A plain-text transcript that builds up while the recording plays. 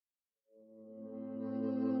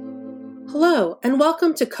Hello, and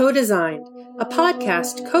welcome to Co-Designed, a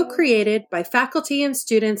podcast co-created by faculty and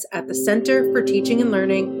students at the Center for Teaching and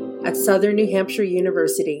Learning at Southern New Hampshire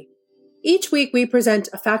University. Each week, we present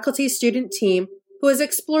a faculty-student team who has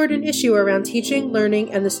explored an issue around teaching,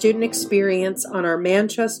 learning, and the student experience on our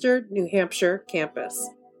Manchester, New Hampshire campus.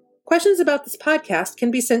 Questions about this podcast can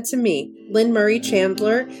be sent to me, Lynn Murray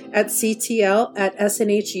Chandler, at ctl@snhu.edu.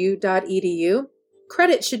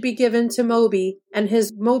 Credit should be given to Moby and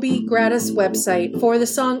his Moby Gratis website for the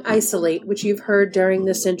song Isolate, which you've heard during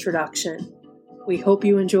this introduction. We hope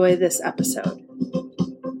you enjoy this episode.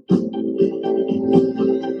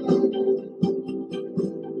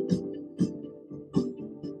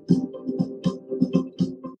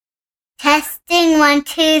 Testing 1,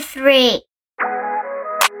 2, 3.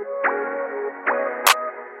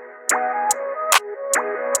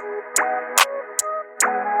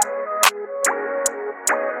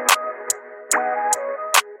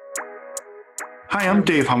 Hi, I'm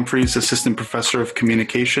Dave Humphreys, Assistant Professor of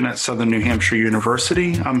Communication at Southern New Hampshire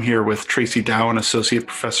University. I'm here with Tracy Dow, an Associate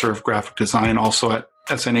Professor of Graphic Design, also at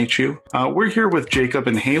SNHU. We're here with Jacob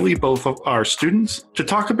and Hailey, both of our students, to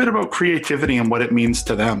talk a bit about creativity and what it means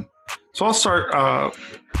to them. So I'll start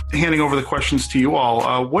handing over the questions to you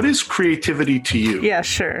all. What is creativity to you? Yeah,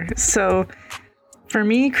 sure. So for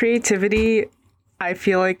me, creativity, I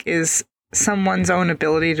feel like, is someone's own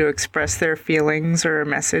ability to express their feelings or a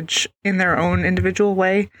message in their own individual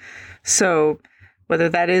way. So whether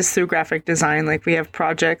that is through graphic design, like we have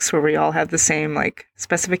projects where we all have the same like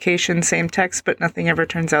specification, same text, but nothing ever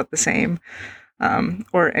turns out the same,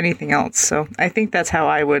 or anything else. So I think that's how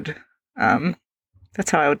I would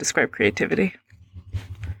describe creativity.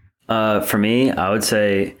 For me, I would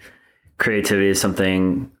say creativity is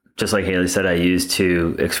something, just like Hailey said, I use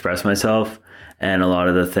to express myself. And a lot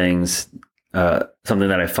of the things, something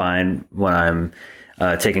that I find when I'm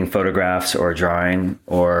taking photographs or drawing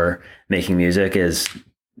or making music is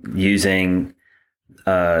using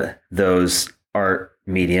those art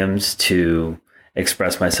mediums to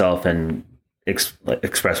express myself and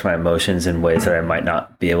express my emotions in ways that I might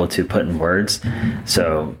not be able to put in words.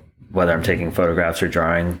 So whether I'm taking photographs or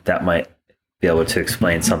drawing, that might be able to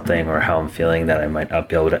explain something or how I'm feeling that I might not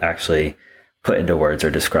be able to actually put into words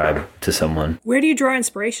or describe to someone. Where do you draw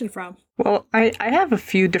inspiration from? Well, I have a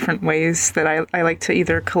few different ways that I like to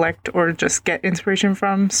either collect or just get inspiration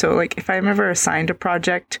from. So like if I'm ever assigned a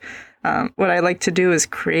project, what I like to do is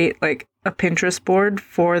create like a Pinterest board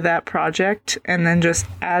for that project and then just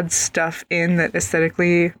add stuff in that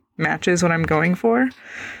aesthetically matches what I'm going for.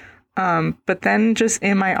 But then just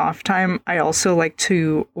in my off time, I also like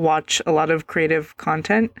to watch a lot of creative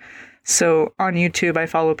content. So on YouTube, I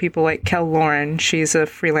follow people like Kel Lauren. She's a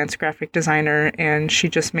freelance graphic designer, and she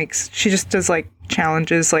just does like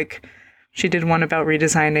challenges. Like she did one about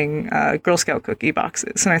redesigning Girl Scout cookie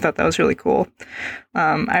boxes, and I thought that was really cool.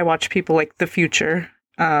 I watch people like The Future.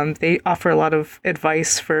 They offer a lot of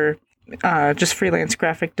advice for just freelance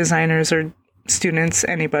graphic designers or students,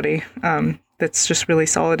 anybody. That's just really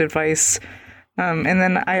solid advice. And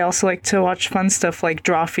then I also like to watch fun stuff like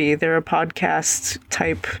Drawfee. They're a podcast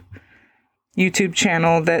type YouTube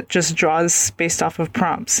channel that just draws based off of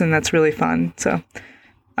prompts, and that's really fun. So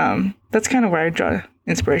that's kind of where I draw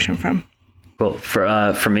inspiration from. Well,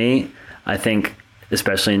 for me, I think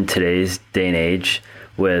especially in today's day and age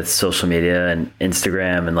with social media and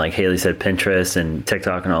Instagram and like Hailey said, Pinterest and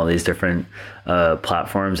TikTok and all these different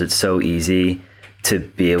platforms, it's so easy to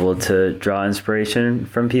be able to draw inspiration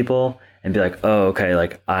from people and be like, oh, okay,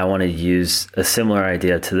 like I want to use a similar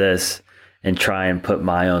idea to this and try and put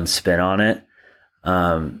my own spin on it.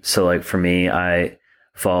 So like for me, I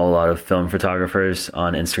follow a lot of film photographers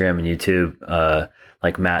on Instagram and YouTube,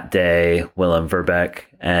 like Matt Day, Willem Verbeek,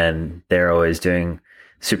 and they're always doing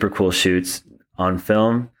super cool shoots on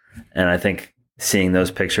film. And I think seeing those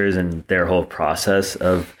pictures and their whole process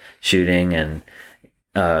of shooting and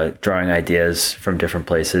drawing ideas from different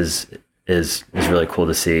places is really cool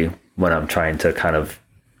to see when I'm trying to kind of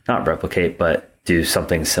not replicate, but do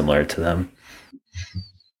something similar to them.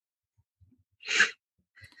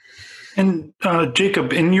 And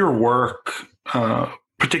Jacob, in your work,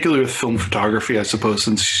 particularly with film photography, I suppose,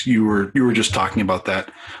 since you were just talking about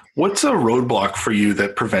that, what's a roadblock for you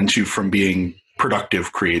that prevents you from being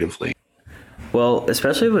productive creatively? Well,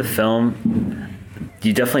 especially with film,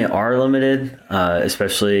 you definitely are limited,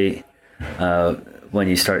 especially when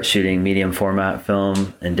you start shooting medium format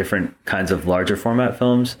film and different kinds of larger format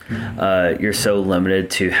films. You're so limited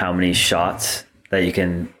to how many shots that you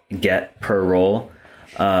can get per roll.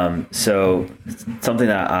 So something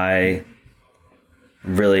that I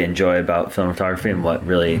really enjoy about film photography and what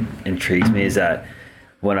really intrigues me is that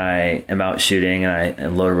when I am out shooting and I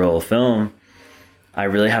load a roll of film, I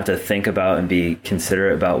really have to think about and be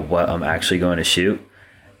considerate about what I'm actually going to shoot.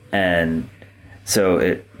 And so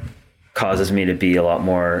it causes me to be a lot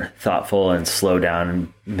more thoughtful and slow down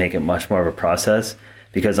and make it much more of a process,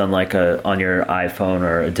 because unlike on your iPhone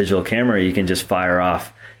or a digital camera, you can just fire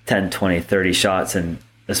off 10, 20, 30 shots in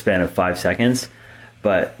a span of 5 seconds.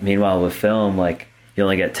 But meanwhile with film, like, you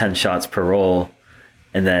only get 10 shots per roll,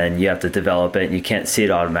 and then you have to develop it and you can't see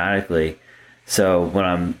it automatically. So when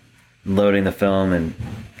I'm loading the film and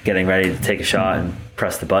getting ready to take a shot and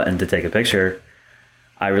press the button to take a picture,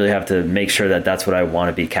 I really have to make sure that that's what I want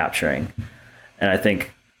to be capturing. And I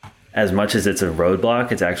think as much as it's a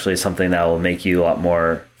roadblock, it's actually something that will make you a lot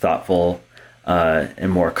more thoughtful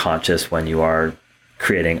and more conscious when you are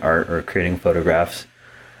creating art or creating photographs,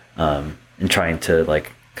 and trying to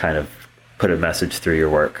like kind of put a message through your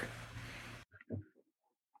work.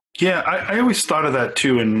 Yeah, I always thought of that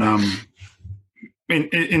too. In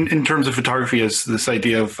terms of photography, as this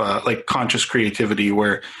idea of like conscious creativity,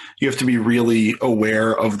 where you have to be really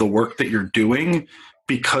aware of the work that you're doing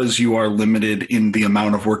because you are limited in the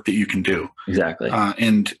amount of work that you can do. Exactly.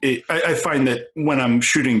 I find that when I'm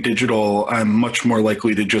shooting digital, I'm much more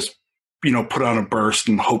likely to just, put on a burst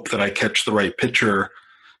and hope that I catch the right picture,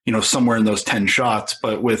 somewhere in those 10 shots.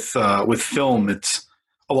 But with film, it's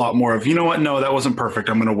a lot more of, no, that wasn't perfect.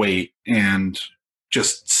 I'm going to wait and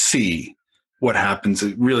just see what happens.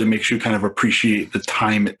 It really makes you kind of appreciate the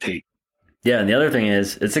time it takes. Yeah, and the other thing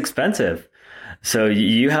is it's expensive. So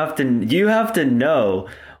you have to know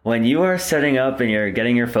when you are setting up and you're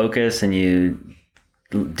getting your focus and you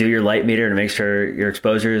do your light meter to make sure your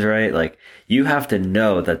exposure is right. Like, you have to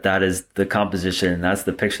know that is the composition, that's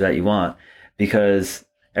the picture that you want, because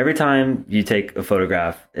every time you take a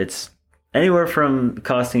photograph, it's anywhere from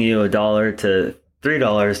costing you $1 to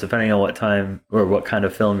 $3, depending on what time or what kind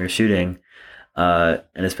of film you're shooting. And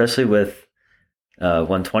especially with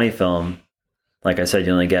 120 film, like I said,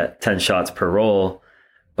 you only get 10 shots per roll,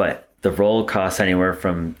 but the roll costs anywhere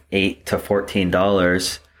from $8 to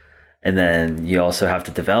 $14. And then you also have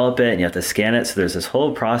to develop it and you have to scan it. So there's this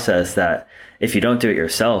whole process that, if you don't do it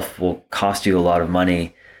yourself, will cost you a lot of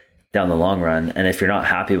money down the long run. And if you're not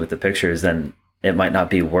happy with the pictures, then it might not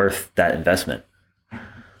be worth that investment.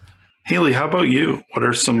 Hailey, how about you? What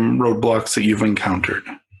are some roadblocks that you've encountered?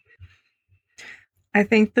 I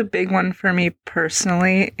think the big one for me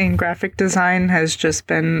personally in graphic design has just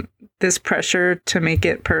been this pressure to make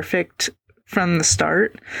it perfect from the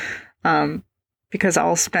start. Because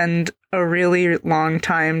I'll spend a really long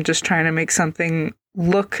time just trying to make something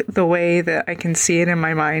look the way that I can see it in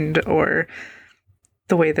my mind, or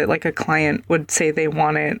the way that like a client would say they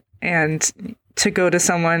want it. And to go to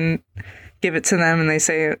someone, give it to them, and they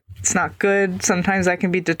say it's not good, sometimes that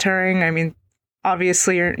can be deterring. I mean,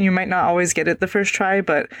 obviously you might not always get it the first try,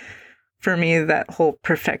 but for me, that whole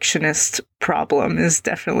perfectionist problem is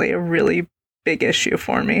definitely a really big issue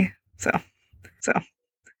for me. So.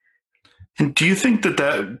 And do you think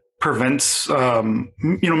that prevents,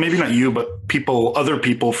 maybe not you, but other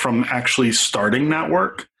people from actually starting that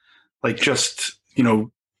work? Like, just,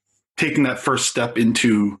 taking that first step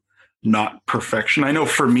into not perfection. I know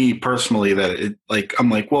for me personally that I'm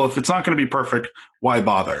like, well, if it's not going to be perfect, why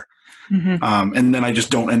bother? Mm-hmm. And then I just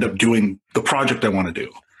don't end up doing the project I want to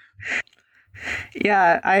do.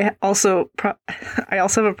 Yeah, I also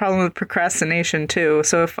have a problem with procrastination too.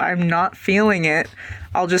 So if I'm not feeling it,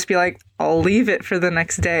 I'll just be like, I'll leave it for the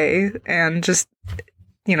next day, and just,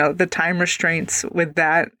 the time restraints with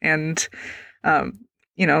that. And,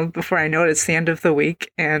 before I know it, it's the end of the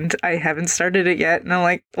week and I haven't started it yet. And I'm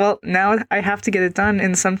like, well, now I have to get it done.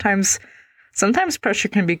 And sometimes pressure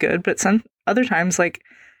can be good, but some other times, like,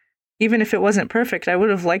 even if it wasn't perfect, I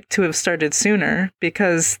would have liked to have started sooner,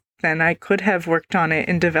 because then I could have worked on it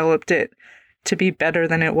and developed it to be better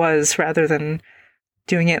than it was, rather than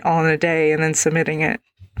doing it all in a day and then submitting it.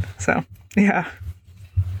 So, yeah.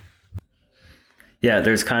 Yeah,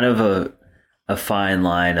 there's kind of a fine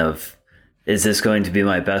line of, is this going to be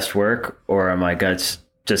my best work, or am I just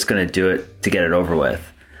going to do it to get it over with?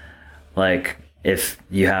 Like, if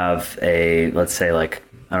you have let's say like,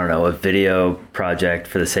 I don't know, a video project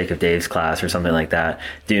for the sake of Dave's class or something like that,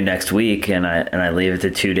 due next week, and I leave it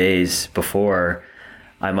to 2 days before,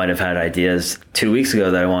 I might have had ideas 2 weeks ago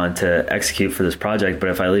that I wanted to execute for this project. But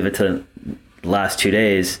if I leave it to the last 2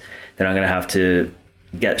 days, then I'm going to have to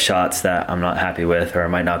get shots that I'm not happy with, or I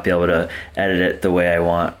might not be able to edit it the way I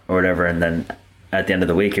want or whatever. And then at the end of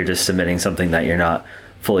the week, you're just submitting something that you're not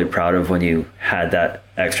fully proud of when you had that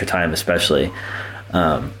extra time, especially.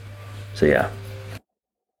 So yeah.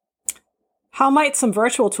 How might some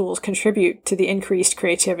virtual tools contribute to the increased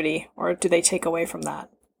creativity, or do they take away from that?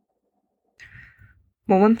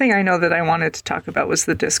 Well, one thing I know that I wanted to talk about was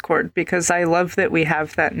the Discord, because I love that we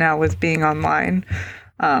have that now with being online.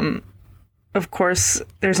 Of course,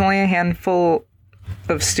 there's only a handful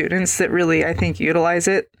of students that really, I think, utilize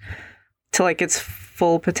it to like its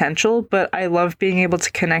full potential, but I love being able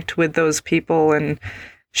to connect with those people and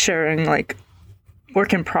sharing like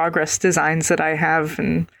work in progress designs that I have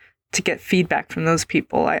and to get feedback from those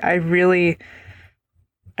people. I really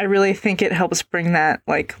think it helps bring that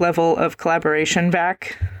like level of collaboration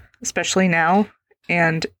back, especially now.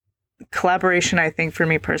 And collaboration, I think for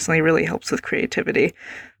me personally, really helps with creativity,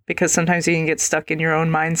 because sometimes you can get stuck in your own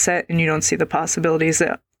mindset and you don't see the possibilities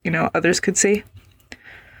that, others could see.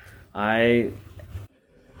 I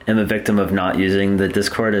am a victim of not using the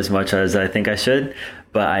Discord as much as I think I should,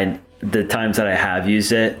 but the times that I have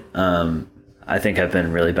used it, I think have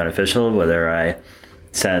been really beneficial, whether I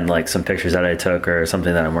send like some pictures that I took or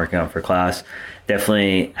something that I'm working on for class.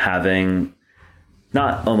 Definitely having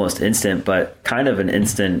not almost instant, but kind of an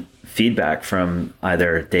instant feedback from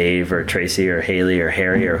either Dave or Tracy or Hailey or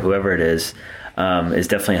Harry or whoever it is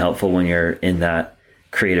definitely helpful when you're in that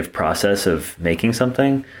creative process of making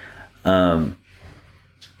something.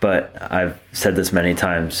 But I've said this many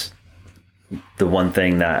times, the one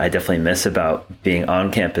thing that I definitely miss about being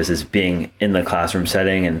on campus is being in the classroom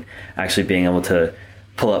setting and actually being able to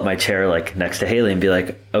pull up my chair like next to Hailey and be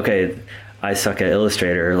like, okay, I suck at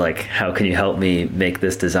Illustrator. Like, how can you help me make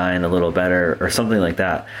this design a little better, or something like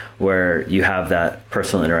that, where you have that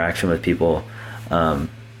personal interaction with people,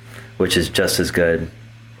 which is just as good,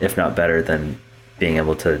 if not better, than being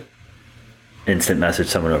able to instant message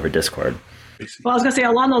someone over Discord. Well, I was going to say,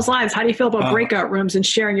 along those lines, how do you feel about breakout rooms and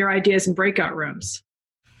sharing your ideas in breakout rooms?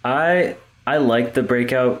 I like the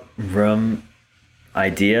breakout room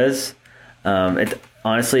ideas.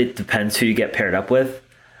 Honestly, it depends who you get paired up with,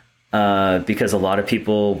 because a lot of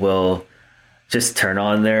people will just turn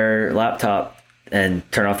on their laptop and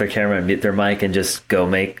turn off their camera and mute their mic and just go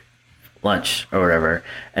make lunch or whatever,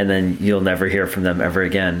 and then you'll never hear from them ever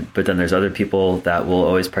again. But then there's other people that will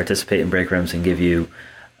always participate in break rooms and give you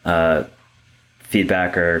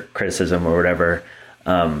feedback or criticism or whatever.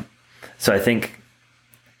 So I think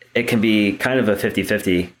it can be kind of a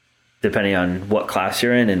 50-50 depending on what class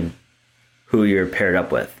you're in and who you're paired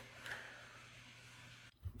up with.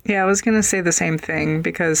 Yeah, I was going to say the same thing,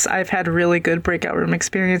 because I've had really good breakout room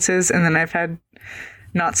experiences, and then I've had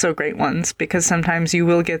not so great ones, because sometimes you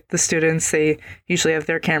will get the students, they usually have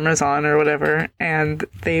their cameras on or whatever, and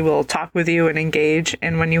they will talk with you and engage.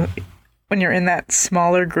 And when you're in that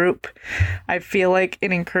smaller group, I feel like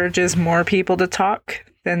it encourages more people to talk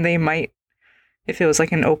than they might if it was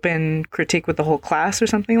like an open critique with the whole class or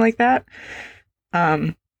something like that.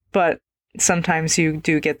 But sometimes you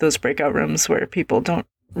do get those breakout rooms where people don't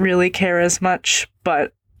really care as much.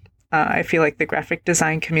 But I feel like the graphic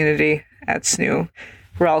design community at SNU,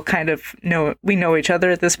 we're all kind of know each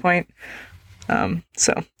other at this point.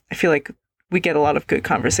 So I feel like we get a lot of good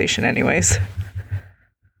conversation anyways.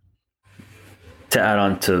 To add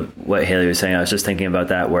on to what Hailey was saying, I was just thinking about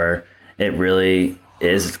that, where it really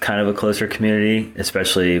is kind of a closer community,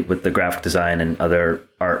 especially with the graphic design and other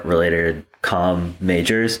art related comm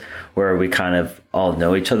majors, where we kind of all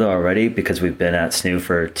know each other already because we've been at SNU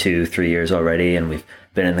for 2-3 years already, and we've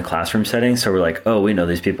been in the classroom setting. So we're like, oh, we know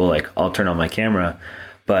these people, like I'll turn on my camera.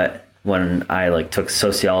 But when I like took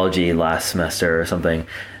sociology last semester or something,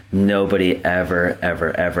 nobody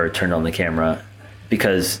ever turned on the camera,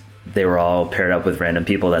 because they were all paired up with random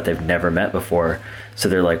people that they've never met before. So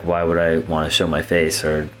they're like, why would I want to show my face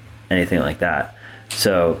or anything like that?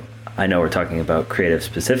 So I know we're talking about creative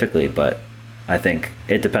specifically, but I think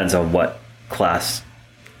it depends on what class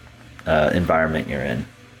environment you're in.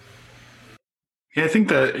 Yeah, I think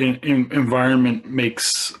that environment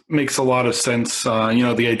makes a lot of sense.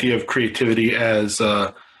 The idea of creativity as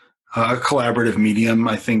a collaborative medium,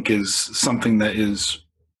 I think, is something that is,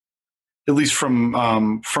 at least from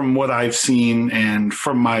what I've seen and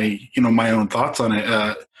from my own thoughts on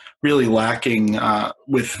it, really lacking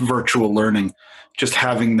with virtual learning. Just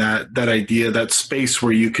having that idea, that space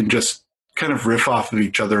where you can just kind of riff off of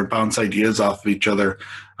each other, bounce ideas off of each other,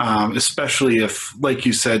 especially if, like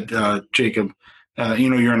you said, Jacob,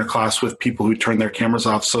 you're in a class with people who turn their cameras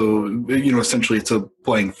off. So, essentially it's a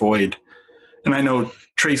blank void. And I know,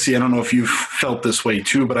 Tracy, I don't know if you've felt this way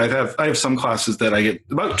too, but I have some classes that I get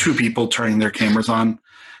about 2 people turning their cameras on,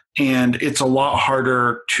 and it's a lot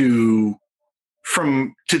harder to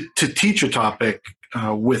teach a topic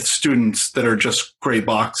with students that are just gray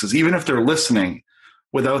boxes, even if they're listening,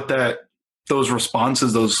 without that those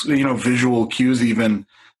responses, those, visual cues even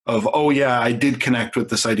of, oh yeah, I did connect with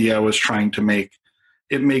this idea I was trying to make.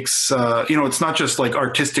 It makes, it's not just like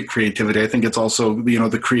artistic creativity. I think it's also,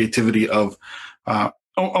 the creativity of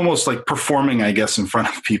almost like performing, I guess, in front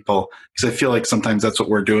of people. Because I feel like sometimes that's what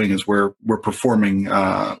we're doing is we're performing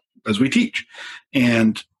as we teach.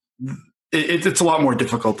 And it's a lot more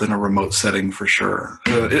difficult in a remote setting for sure.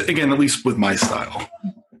 Again, at least with my style.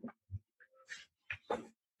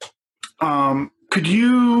 Could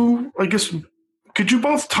you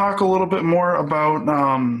both talk a little bit more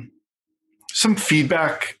about some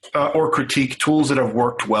feedback or critique tools that have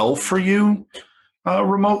worked well for you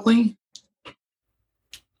remotely?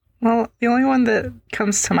 Well, the only one that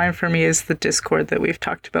comes to mind for me is the Discord that we've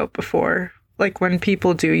talked about before. Like when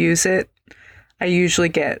people do use it, I usually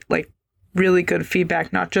get like really good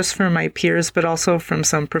feedback, not just from my peers, but also from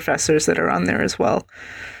some professors that are on there as well.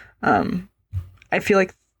 I feel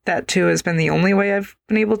like that too has been the only way I've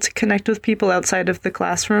been able to connect with people outside of the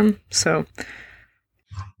classroom. So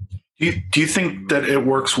do you think that it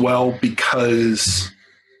works well because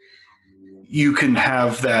you can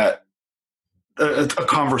have that a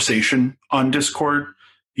conversation on Discord?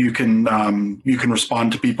 You can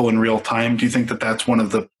respond to people in real time. Do you think that that's one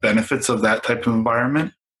of the benefits of that type of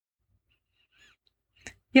environment?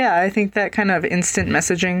 Yeah, I think that kind of instant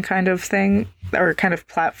messaging kind of thing or kind of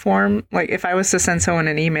platform, like if I was to send someone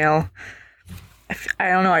an email, I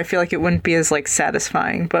don't know, I feel like it wouldn't be as like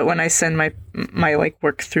satisfying. But when I send my like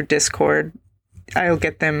work through Discord, I'll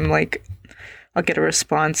get a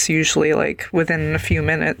response usually like within a few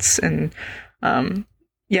minutes. And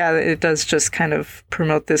yeah, it does just kind of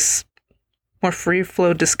promote this more free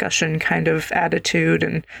flow discussion kind of attitude.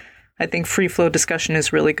 And I think free flow discussion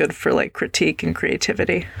is really good for like critique and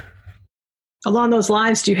creativity. Along those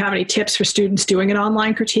lines, do you have any tips for students doing an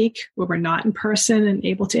online critique where we're not in person and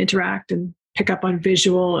able to interact and pick up on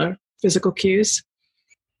visual or physical cues?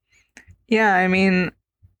 Yeah, I mean,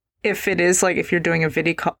 if it is like if you're doing a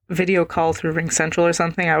video call through Ring Central or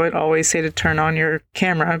something, I would always say to turn on your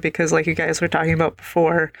camera because like you guys were talking about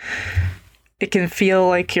before, it can feel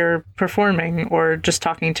like you're performing or just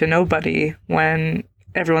talking to nobody when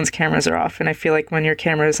everyone's cameras are off. And I feel like when your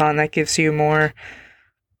camera is on, that gives you more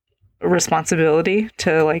responsibility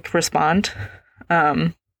to like respond.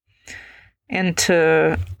 And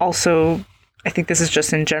to also, I think this is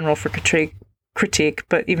just in general for critique,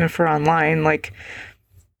 but even for online, like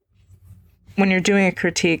when you're doing a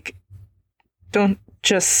critique, don't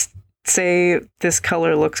just say this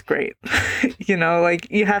color looks great.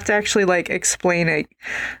 Like you have to actually like explain it,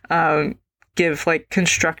 give like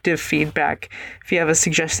constructive feedback. If you have a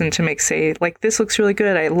suggestion to make, say like, this looks really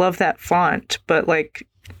good, I love that font, but like,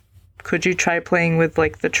 could you try playing with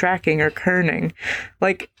like the tracking or kerning?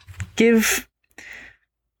 Like give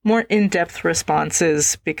more in-depth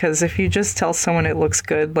responses, because if you just tell someone it looks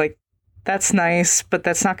good, like that's nice, but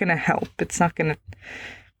that's not going to help. It's not going to,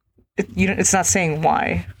 it's not saying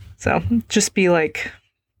why. So just be open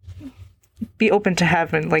to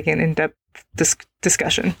having like an in-depth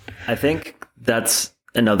discussion. I think that's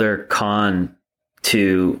another con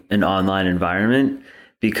to an online environment,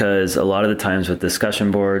 because a lot of the times with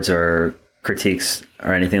discussion boards or critiques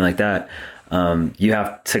or anything like that, you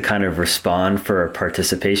have to kind of respond for a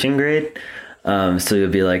participation grade. So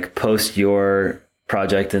you'll be like, post your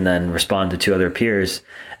project and then respond to 2 other peers,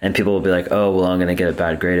 and people will be like, oh, well, I'm going to get a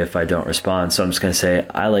bad grade if I don't respond. So I'm just going to say,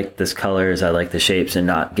 I like this colors, I like the shapes, and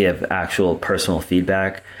not give actual personal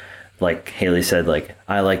feedback. Like Hailey said, like,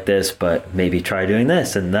 I like this, but maybe try doing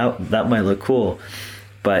this, and that might look cool.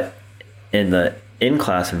 But in the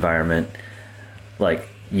in-class environment, like,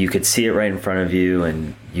 you could see it right in front of you,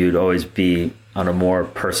 and you'd always be on a more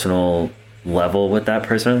personal level with that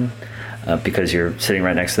person because you're sitting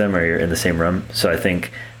right next to them or you're in the same room. So I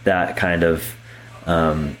think that kind of,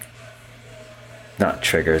 not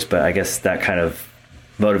triggers, but I guess that kind of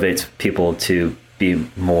motivates people to be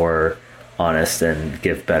more honest and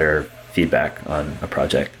give better feedback on a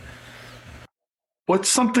project. What's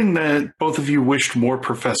something that both of you wished more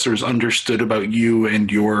professors understood about you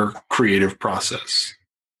and your creative process?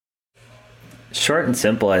 Short and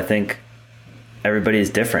simple, I think everybody is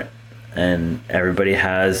different, and everybody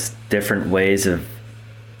has different ways of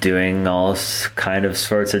doing all kind of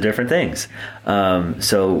sorts of different things.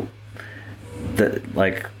 So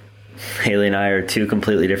like Hailey and I are 2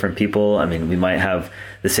 completely different people. I mean, we might have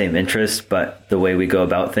the same interests, but the way we go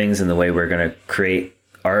about things and the way we're going to create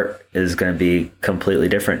art is going to be completely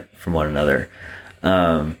different from one another.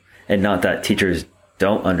 And not that teachers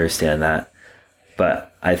don't understand that,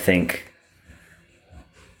 but I think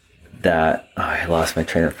that I lost my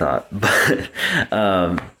train of thought. But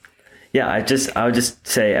Yeah, I would just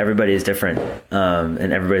say everybody is different,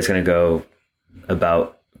 and everybody's going to go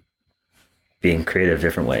about being creative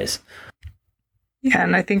different ways. Yeah,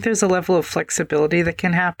 and I think there's a level of flexibility that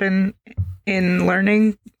can happen in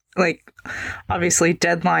learning. Like, obviously,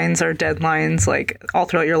 deadlines are deadlines. Like, all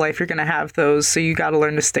throughout your life, you're going to have those, so you got to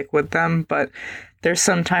learn to stick with them. But there's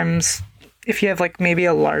sometimes, if you have like maybe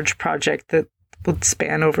a large project that would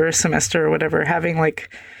span over a semester or whatever, having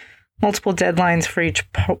like multiple deadlines for each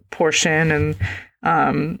portion,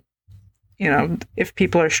 and if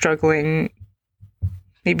people are struggling,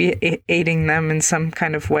 maybe aiding them in some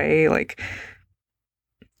kind of way, like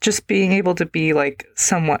just being able to be like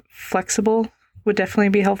somewhat flexible would definitely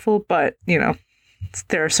be helpful. But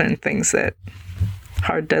there are certain things that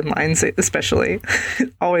hard deadlines especially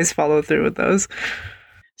always follow through with those.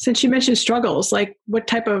 Since you mentioned struggles, like what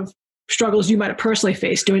type of struggles you might have personally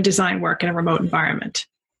faced doing design work in a remote environment?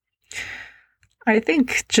 I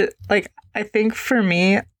think for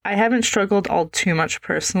me, I haven't struggled all too much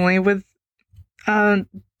personally with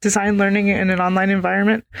design learning in an online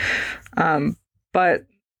environment. But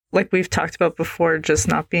like we've talked about before, just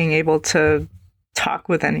not being able to talk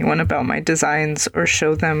with anyone about my designs or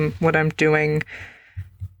show them what I'm doing,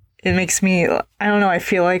 it makes me, I don't know, I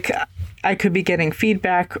feel like I could be getting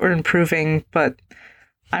feedback or improving, but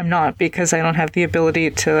I'm not, because I don't have the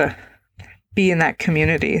ability to be in that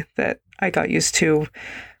community that I got used to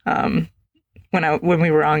when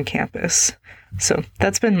we were on campus. So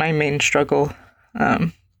that's been my main struggle.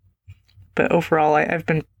 But overall, I've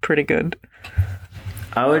been pretty good.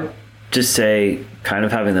 I would just say kind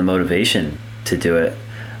of having the motivation to do it.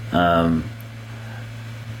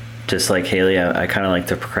 Just like Hailey, I kind of like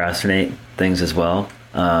to procrastinate things as well.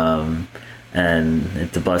 And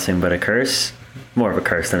it's a blessing but a curse. More of a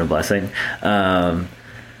curse than a blessing.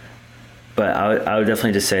 But I would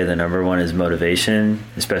definitely just say the number one is motivation,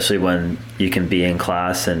 especially when you can be in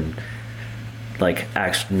class and like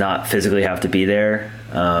actually not physically have to be there.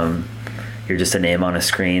 You're just a name on a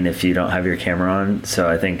screen if you don't have your camera on. So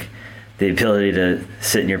I think the ability to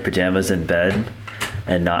sit in your pajamas in bed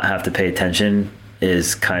and not have to pay attention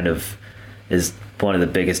is one of the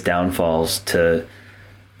biggest downfalls to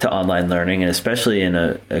online learning, and especially in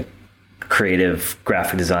a creative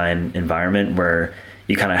graphic design environment where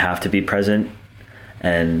you kind of have to be present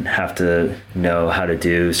and have to know how to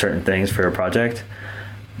do certain things for a project.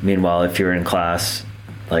 Meanwhile, if you're in class,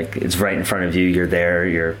 like it's right in front of you, you're there,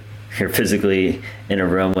 you're physically in a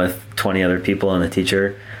room with 20 other people and a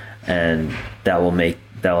teacher, and that will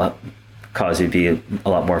cause you to be a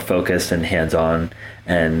lot more focused and hands-on,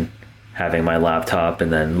 and having my laptop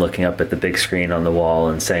and then looking up at the big screen on the wall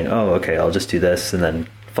and saying, oh, okay, I'll just do this, and then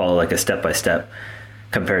follow like a step-by-step,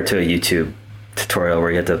 compared to a YouTube tutorial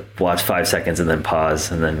where you have to watch 5 seconds and then pause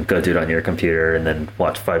and then go do it on your computer and then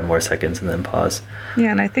watch 5 more seconds and then pause.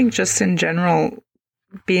 Yeah, and I think just in general,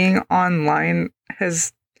 being online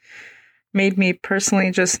has made me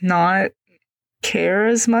personally just not care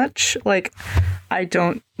as much. Like, I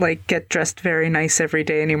don't like get dressed very nice every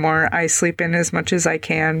day anymore. I sleep in as much as I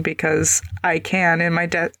can because I can, and my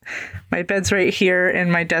bed's right here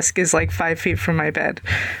and my desk is like 5 feet from my bed.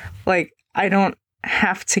 Like, I don't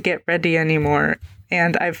have to get ready anymore,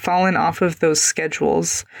 and I've fallen off of those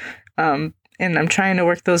schedules, and I'm trying to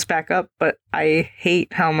work those back up, but I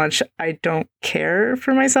hate how much I don't care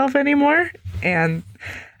for myself anymore. And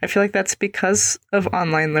I feel like that's because of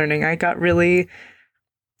online learning. I got really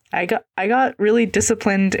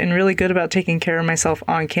disciplined and really good about taking care of myself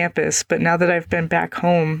on campus, but now that I've been back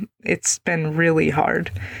home, it's been really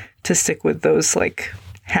hard to stick with those like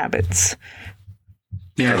habits.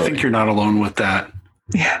 Yeah, I think you're not alone with that.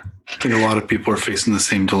 Yeah. I think a lot of people are facing the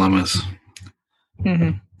same dilemmas.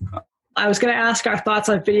 Mm-hmm. I was going to ask our thoughts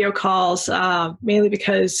on video calls, mainly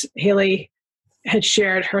because Hailey had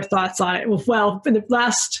shared her thoughts on it. Well, in the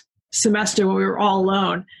last semester when we were all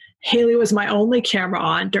alone, Hailey was my only camera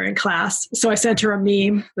on during class. So I sent her a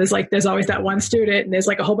meme. There's always that one student, and there's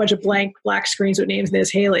like a whole bunch of blank black screens with names, and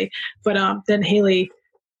there's Hailey. But then Hailey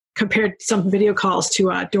compared some video calls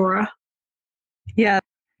to Dora. Yeah.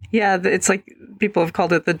 It's like people have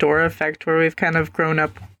called it the Dora effect, where we've kind of grown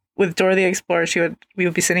up with Dora the Explorer. We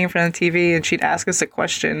would be sitting in front of the TV and she'd ask us a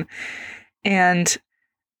question. And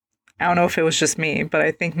I don't know if it was just me, but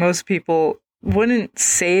I think most people wouldn't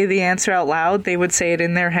say the answer out loud. They would say it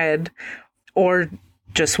in their head or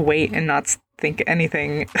just wait and not think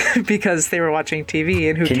anything because they were watching TV,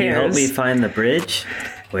 and who cares? Can you help me find the bridge?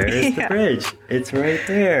 Where is the bridge? It's right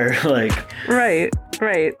there. Like, right.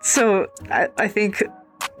 So I think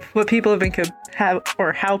what people have been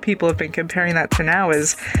how people have been comparing that to now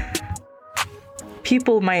is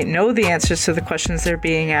people might know the answers to the questions they're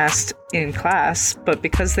being asked in class, but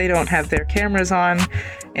because they don't have their cameras on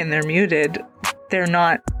and they're muted, they're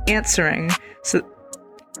not answering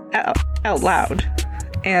out loud.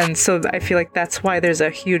 And so I feel like that's why there's a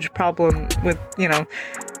huge problem with,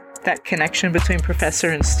 that connection between professor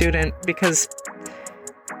and student, because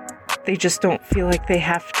they just don't feel like they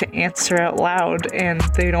have to answer out loud, and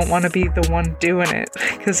they don't want to be the one doing it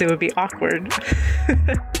because it would be awkward.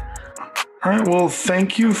 All right. Well,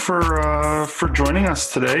 thank you for joining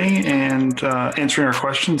us today and answering our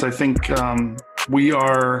questions. I think we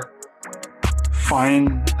are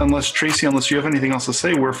fine, unless you have anything else to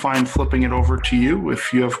say, we're fine flipping it over to you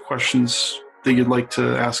if you have questions that you'd like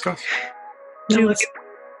to ask us. No,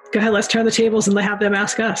 go ahead. Let's turn the tables and have them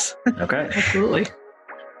ask us. Okay. Absolutely.